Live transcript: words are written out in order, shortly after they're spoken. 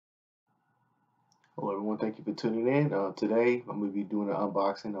Hello everyone, thank you for tuning in. Today I'm going to be doing an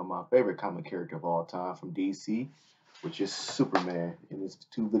unboxing of my favorite comic character of all time from DC, which is Superman. And it's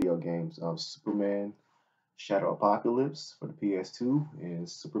two video games, Superman Shadow Apocalypse for the PS2 and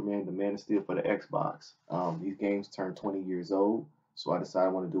Superman the Man of Steel for the Xbox. These games turned 20 years old, so I decided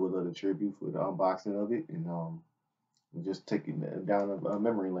I want to do a little tribute for the unboxing of it and just taking down a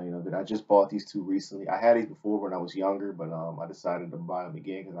memory lane of it. I just bought these two recently. I had these before when I was younger, but I decided to buy them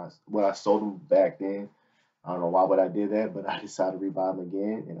again because I sold them back then. I don't know why would I did that, but I decided to rebuy them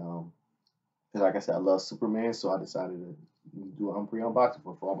again. And 'cause like I said, I love Superman, so I decided to do a pre-unboxing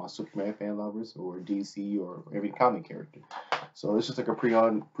for all my Superman fan lovers or DC or every comic character. So it's just like a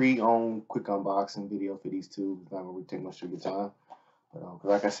pre-owned quick unboxing video for these two. It's not gonna really take much of your time. But 'cause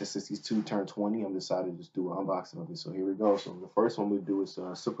like I said, since these two turned 20, I'm decided to just do an unboxing of it. So here we go. So the first one we do is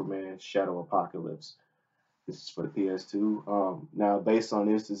Superman Shadow Apocalypse. This is for the PS2. Now, based on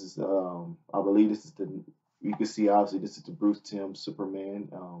this is I believe this is the you can see obviously this is the Bruce Timm Superman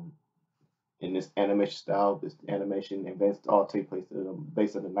in this animation style. This animation events all take place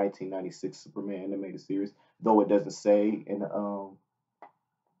based on the 1996 Superman animated series, though it doesn't say in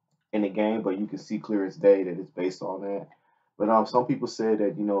the game, but you can see clear as day that it's based on that. But some people said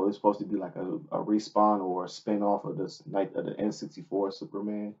that it's supposed to be like a respawn or a spin off of this night of the N64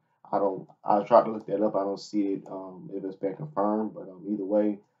 Superman. I tried to look that up. I don't see it if it's been confirmed, but either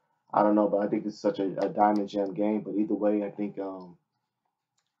way, I don't know. But I think it's such a diamond gem game. But either way, I think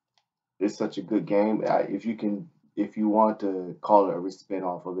it's such a good game. If you want to call it a spin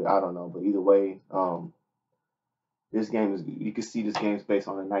off of it, I don't know. But either way, this game is you can see this game is based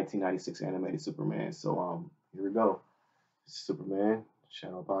on the 1996 animated Superman. So here we go. Superman,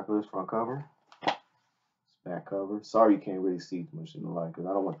 Shadow Apocalypse front cover, back cover. Sorry you can't really see too much in the light because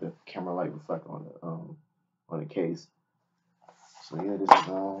I don't want the camera light reflect on the case. So yeah, this is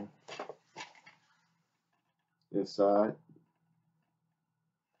this side.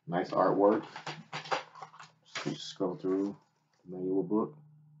 Nice artwork. Just scroll through the manual book.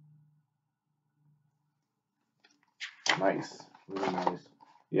 Nice, really nice.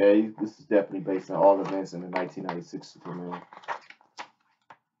 Yeah, this is definitely based on all events in the 1996 Superman.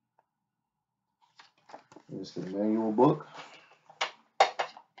 This is the manual book.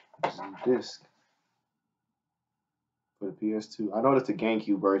 This is the disc for the PS2. I know it's a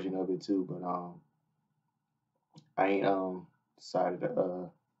GameCube version of it too, but I ain't decided to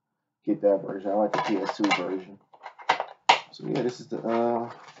get that version. I like the PS2 version. So yeah, this is the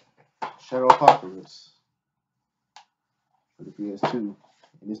Shadow Apocalypse for the PS2,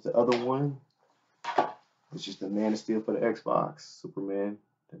 and it's the other one, which is the Man of Steel for the Xbox. Superman,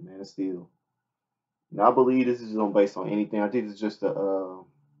 the Man of Steel. Now I believe this is on based on anything. I think it's just a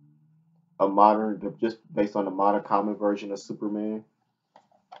modern, just based on the modern comic version of Superman.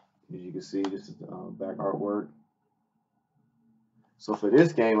 As you can see, this is the back artwork. So for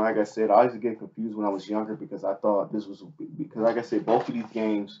this game, like I said, I used to get confused when I was younger because I thought this was because, like I said, both of these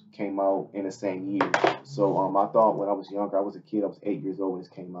games came out in the same year. So I thought when I was younger, I was a kid, I was 8 years old when this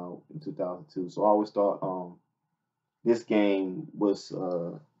came out in 2002. So I always thought this game was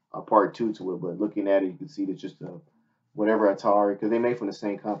a part two to it. But looking at it, you can see that just whatever Atari, because they made from the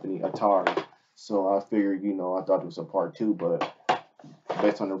same company, Atari. So I figured, I thought it was a part two, but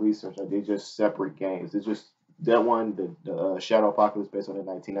based on the research, they're just separate games. It's just that one, the Shadow Apocalypse, based on the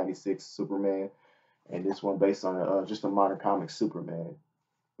 1996 Superman, and this one based on just a modern comic Superman.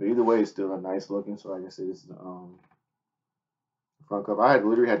 But either way, it's still a nice looking. So like I said, this is the front cover. I had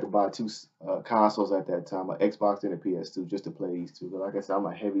literally had to buy two consoles at that time, an Xbox and a PS2, just to play these two. But like I said, I'm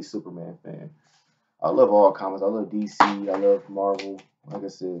a heavy Superman fan. I love all comics. I love DC. I love Marvel. Like I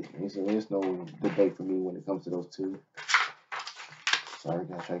said, there's no debate for me when it comes to those two. Sorry,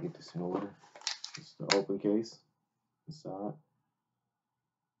 gotta try to get this in order. This is the open case inside.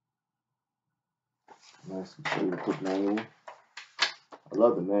 Nice, show you the quick manual. I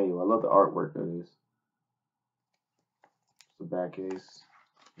love the manual. I love the artwork of this. It's the back case.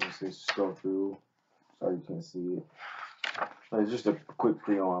 Let's scroll through. Sorry you can't see it. But it's just a quick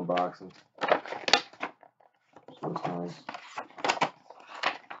pre-on unboxing. So it's nice.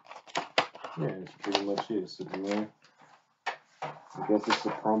 Yeah, that's pretty much it. Superman. I guess it's a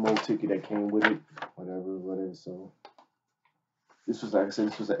promo ticket that came with it. Whatever. So this was, like I said,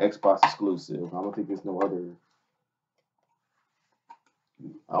 this was an Xbox exclusive. I don't think there's no other.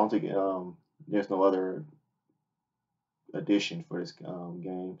 I don't think there's no other edition for this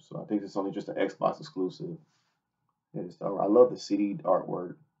game. So I think it's only just an Xbox exclusive. And I love the CD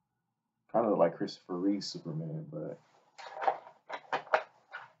artwork. Kind of like Christopher Reeve Superman, but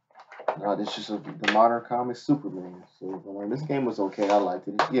This is the modern comic Superman. So this game was okay. I liked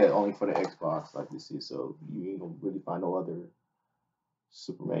it. Yeah, only for the Xbox, like you see. So you ain't gonna really find no other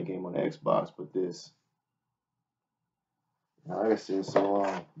Superman game on the Xbox, but this. Like I said, so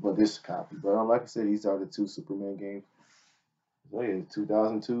but this copy. But like I said, these are the two Superman games. So yeah,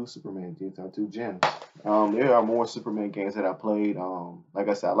 2002 Superman, 2002 Gems. There are more Superman games that I played. Like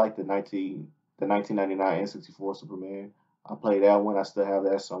I said, I like the 1999 N64 Superman. I played that one. I still have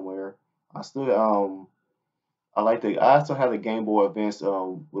that somewhere. I still I also have the Game Boy Advance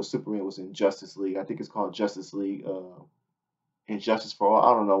where Superman was in Justice League. I think it's called Justice League Injustice for All.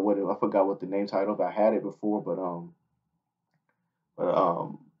 I don't know I forgot what the name title, but I had it before, but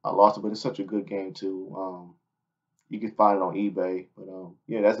I lost it. But it's such a good game too. You can find it on eBay. But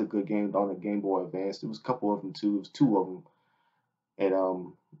yeah, that's a good game on the Game Boy Advance. There was a couple of them too. It was two of them,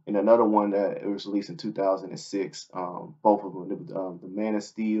 and another one that it was released in 2006. Both of them. It was, the Man of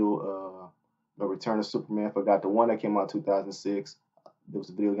Steel, The Return of Superman. I forgot the one that came out in 2006. There was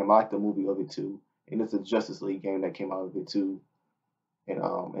a video game. I like the movie of it too, and it's a Justice League game that came out of it too. In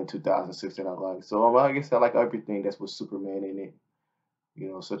 2006 that I like. So I guess I like everything that's with Superman in it.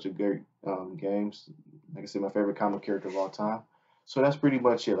 Such a great games. Like I said, my favorite comic character of all time. So that's pretty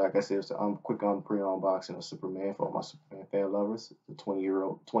much it. Like I said, it's a quick pre-unboxing of Superman for all my Superman fan lovers. The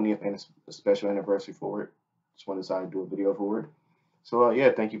 20th special anniversary for it. Just wanted to decide to do a video for it. So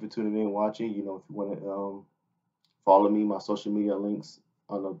yeah, thank you for tuning in and watching. If you want to follow me, my social media links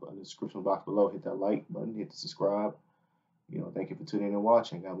on the description box below. Hit that like button, hit the subscribe. Thank you for tuning in and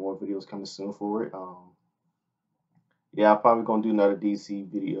watching. Got more videos coming soon for it. Yeah, I'm probably gonna do another DC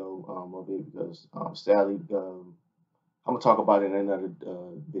video of it because sadly I'm gonna talk about it in another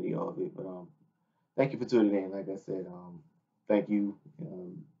video of it. But thank you for tuning in. Like I said, thank you.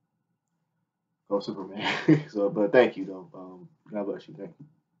 Go Superman. But thank you though. God bless you. Thank you.